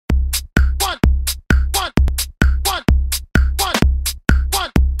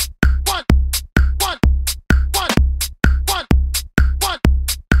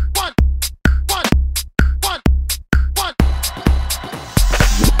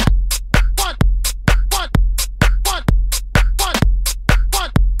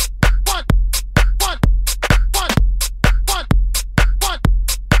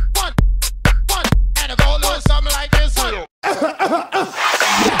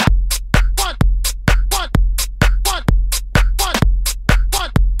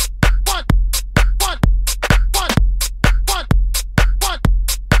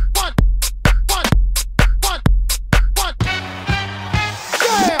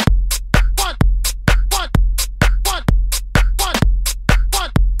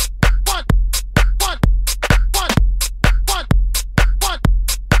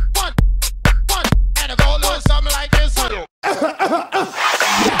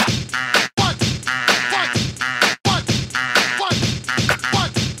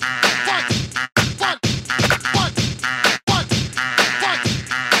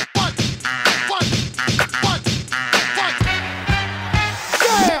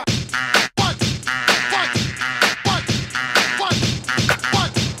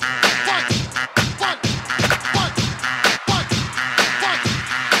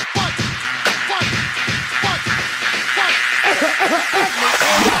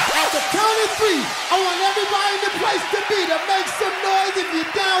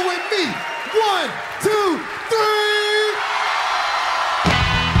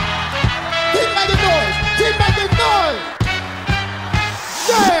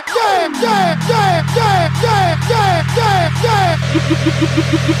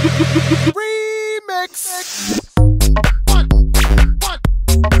Remix.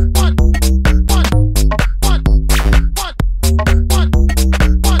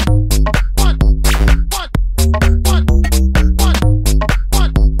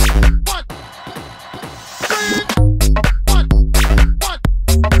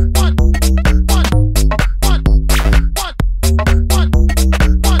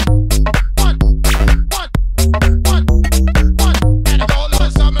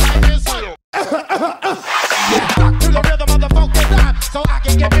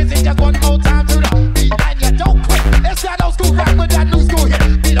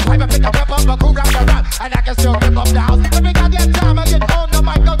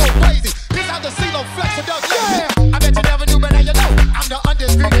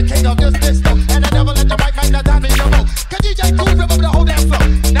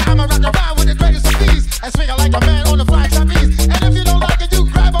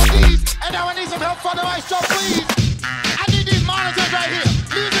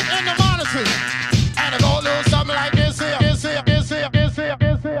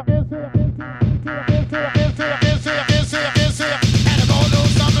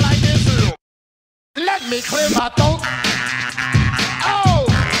 Let me clear my throat. Oh,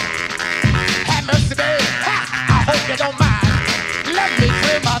 have mercy, babe. I hope you don't mind. Let me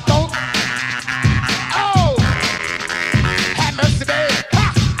clear my throat. Oh, have mercy, babe.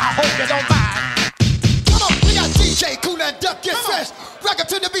 I hope you don't mind. Come on, we got DJ Cool and Duck, get fresh. Rock it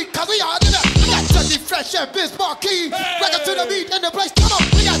to the beat, cause we are in it. We got Dusty Fresh and Biz Marquee. Rock it to the beat in the place. Come on,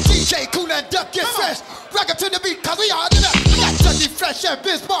 we got DJ Cool and Duck, get fresh. Rock it to the beat, cause we are in it. We got Dusty Fresh and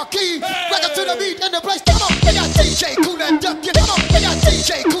Biz Marquee. Rock it to the beat in the place. Come on, we got DJ Cool and Duck, get come on. We got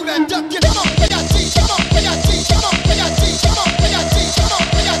DJ Cool and Duck, get come on. We got DJ, come on. We got DJ, come on. We got DJ, come on. We got DJ, come on. We got DJ, come on. We got DJ, come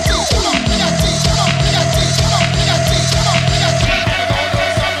on. We got DJ, come on. We got DJ, come on. We got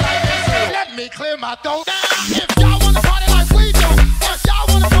DJ. Let me clear my throat. If y'all wanna party like we do, if y'all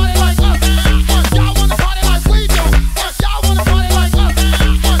wanna party like us, if y'all wanna party like we do, if y'all wanna party like us,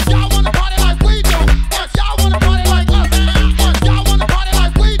 if y'all wanna party like we do, if y'all wanna party like us, if y'all wanna party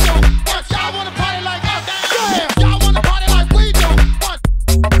like we do, if y'all wanna party like us, if y'all wanna party like we do, if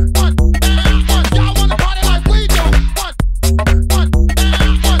y'all wanna party like we do,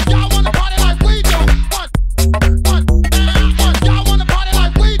 if y'all wanna party like we do, if y'all wanna party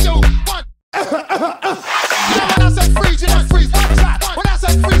like we do. When I say freeze, you just freeze one time. When I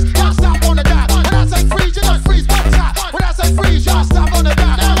say freeze, y'all stop on the dime. When I say freeze, you just freeze one time. When I say freeze, y'all stop on the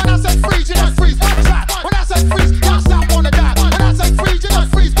dime. When I say freeze, you just freeze one time. When I say freeze, y'all stop on the dime. When I say freeze, you just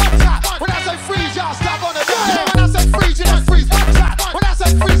freeze one time. When I say freeze, y'all stop on the dime. When I say freeze, you just freeze one time. When I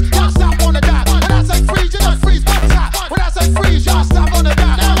say freeze, y'all stop on the dime. When I say freeze, you just freeze one time. When I say freeze, y'all stop on the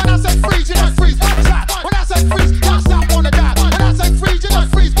dime. When I say freeze, you just freeze one time. When I say freeze, y'all stop on the dime. When I say freeze, you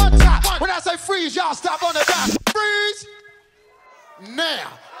just freeze one time. When I say freeze, y'all stop on the dime. Freeze! Now,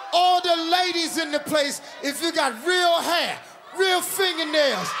 all the ladies in the place, if you got real hair, real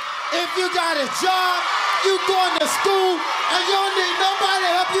fingernails, if you got a job, you going to school, and you don't need nobody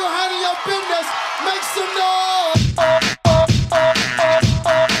to help you handle your business, make some noise.